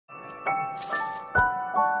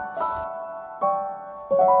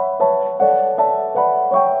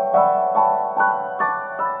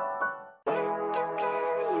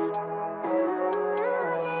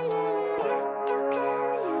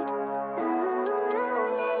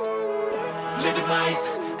Living life,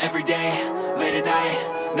 everyday, late at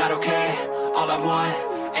night, not okay. All I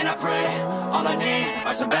want, and I pray, all I need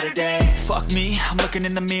are some better days. Fuck me, I'm looking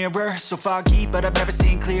in the mirror, so foggy, but I've never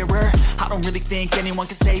seen clearer. I don't really think anyone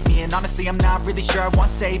can save me, and honestly I'm not really sure I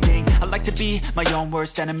want saving. I like to be my own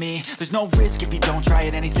worst enemy. There's no risk if you don't try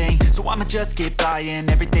at anything, so I'ma just get buying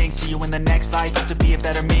everything. See you in the next life, have to be a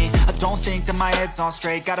better me. I don't think that my head's on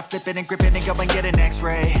straight, gotta flip it and grip it and go and get an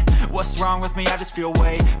x-ray. What's wrong with me? I just feel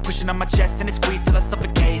weight pushing on my chest and it squeezes till I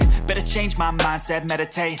suffocate. Better change my mindset,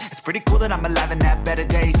 meditate. It's pretty cool that I'm alive and have better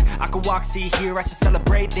days. I could walk, see, hear, I should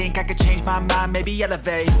celebrate. Think I could change my mind, maybe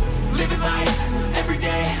elevate. Living life,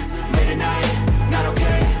 everyday, late at night, not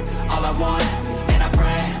okay. All I want, and I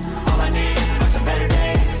pray, all I need are some better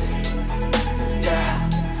days.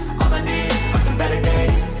 Yeah, all I need are some better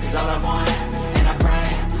days. Cause all I want, and I pray,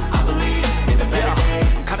 I believe in the better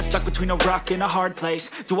days. I'm kinda stuck between a rock and a hard place.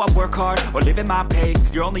 Do I work hard or live at my pace?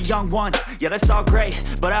 You're only young once, yeah that's all great,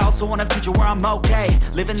 but I also want a future where I'm okay.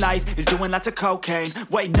 Living life is doing lots of cocaine.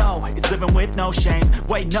 Wait no, it's living with no shame.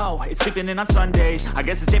 Wait no, it's sleeping in on Sundays. I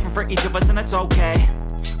guess it's different for each of us and that's okay.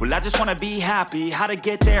 Well I just wanna be happy, how to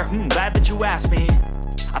get there? Glad that you asked me.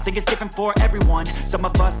 I think it's different for everyone. Some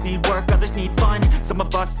of us need work, others need fun. Some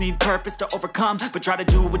of us need purpose to overcome. But try to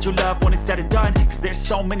do what you love when it's said and done. Cause there's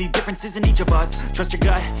so many differences in each of us. Trust your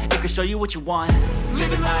gut, it can show you what you want.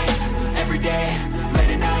 Living life, everyday,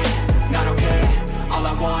 late at night, not okay. All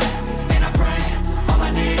I want, and I pray, all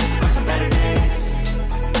I need are some better days.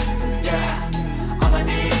 Yeah, all I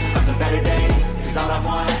need are some better days. Cause all I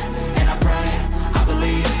want, and I pray, I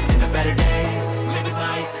believe in the better days. Living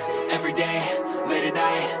life, everyday, late at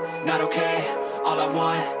night, not okay. All I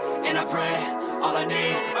want, and I pray, all I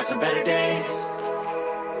need are some better days.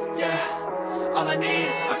 Yeah, all I need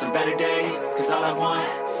are some better days. Cause all I want,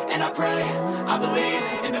 and I pray, I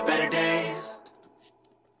believe in the better days.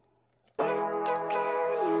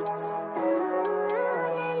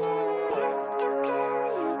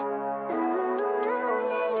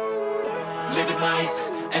 Living life,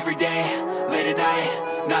 everyday, late at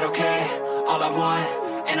night, not okay. All I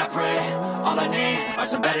want, and I pray, all I need are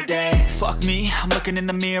some better days. Fuck me, I'm looking in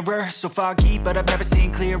the mirror, so foggy, but I've never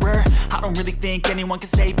seen clearer. I don't really think anyone can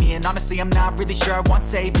save me, and honestly I'm not really sure I want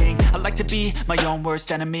saving. I like to be my own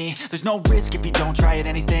worst enemy. There's no risk if you don't try at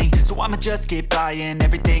anything, so I'ma just get buying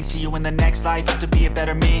everything. See you in the next life, have to be a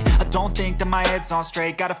better me. I don't think that my head's on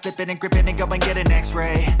straight, gotta flip it and grip it and go and get an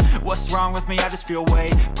x-ray. What's wrong with me? I just feel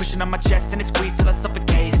weight pushing on my chest and it squeezes till I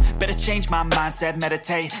suffocate. Better change my mindset,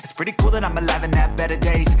 meditate. It's pretty cool that I'm alive and have better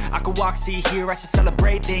days. I could walk, see, hear, I should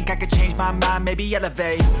celebrate. Think I could change my mind, maybe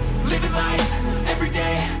elevate. Living life,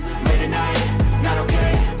 everyday, late at night, not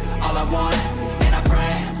okay. All I want, and I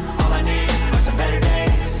pray, all I need are some better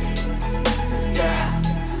days.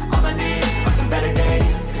 Yeah, all I need are some better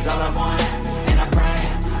days. Cause all I want, and I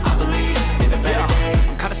pray, I believe in the better days.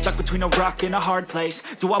 I'm kinda stuck between a rock and a hard place.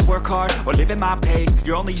 Do I work hard or live at my pace?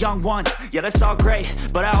 You're only young once, yeah that's all great,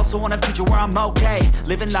 but I also want a future where I'm okay.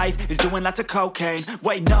 Living life is doing lots of cocaine.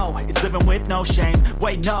 Wait no, it's living with no shame.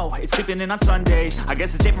 Wait no, it's sleeping in on Sundays. I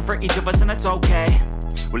guess it's different for each of us and that's okay.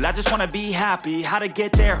 Well I just wanna be happy, how to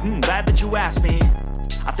get there? Glad that you asked me.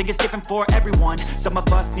 I think it's different for everyone. Some of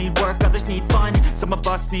us need work, others need fun. Some of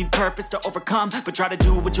us need purpose to overcome. But try to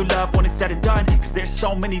do what you love when it's said and done. Cause there's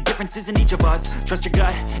so many differences in each of us. Trust your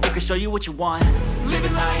gut, it can show you what you want.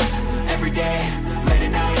 Living life, everyday, late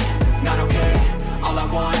at night, not okay. All I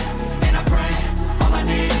want, and I pray, all I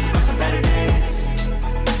need are some better days.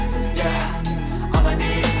 Yeah, all I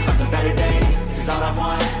need are some better days. Cause all I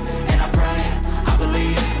want, and I pray, I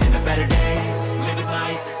believe in the better days. Living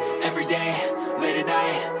life, everyday, late at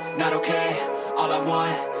night, not okay. All I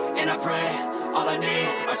want, and I pray, all I need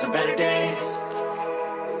are some better days.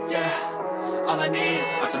 Yeah, all I need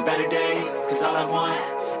are some better days. Cause all I want,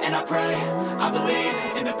 and I pray, I believe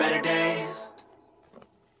in the better days.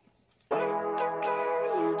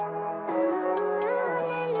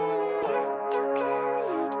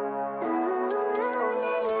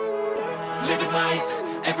 Living life,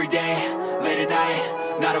 everyday, late at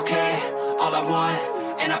night, not okay. All I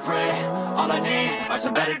want, and I pray, all I need are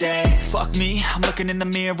some better days. Fuck me, I'm looking in the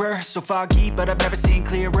mirror, so foggy, but I've never seen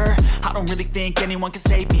clearer. I don't really think anyone can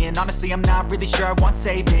save me, and honestly I'm not really sure I want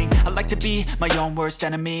saving. I like to be my own worst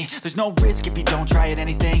enemy. There's no risk if you don't try at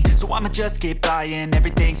anything, so I'ma just get buying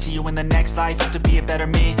everything. See you in the next life, have to be a better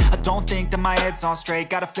me. I don't think that my head's on straight,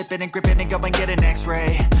 gotta flip it and grip it and go and get an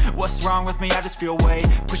x-ray. What's wrong with me? I just feel weight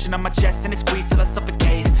pushing on my chest and it squeezes till I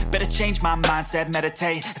suffocate. Better change my mindset,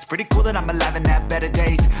 meditate. It's pretty cool that I'm alive and have better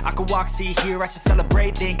days. I could walk, see, hear, I should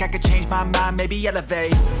celebrate. Think I could change my mind, maybe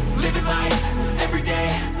elevate. Living life, everyday,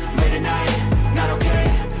 late at night, not okay.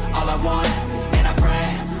 All I want,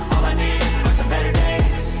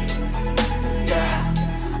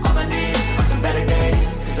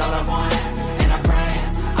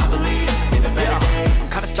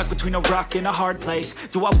 between a rock and a hard place.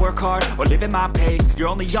 Do I work hard or live at my pace? You're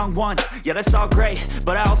only young once, yeah that's all great,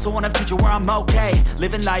 but I also want a future where I'm okay.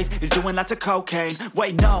 Living life is doing lots of cocaine.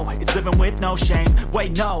 Wait no, it's living with no shame.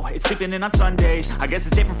 Wait no, it's sleeping in on Sundays. I guess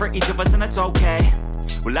it's different for each of us and that's okay.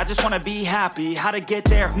 Well I just wanna be happy, how to get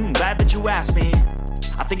there? Glad that you asked me.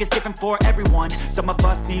 I think it's different for everyone. Some of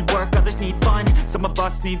us need work, others need fun. Some of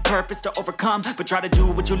us need purpose to overcome. But try to do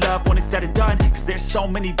what you love when it's said and done, cause there's so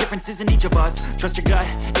many differences in each of us. Trust your gut,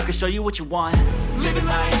 it can show you what you want. Living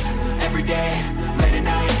life, every day, late at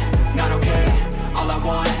night, not okay. All I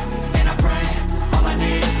want, and I pray, all I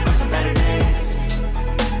need are some better days.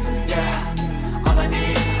 Yeah, all I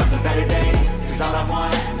need are some better days. Cause all I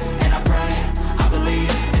want, and I pray, I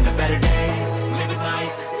believe in the better days. Living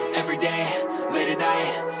life, every day, late at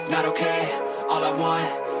night, not okay. All I want,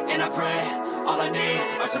 and I pray, all I need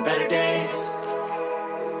are some better days.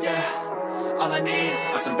 Yeah, all I need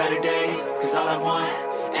are some better days. Cause all I want,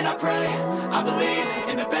 and I pray, I believe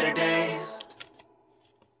in the better days.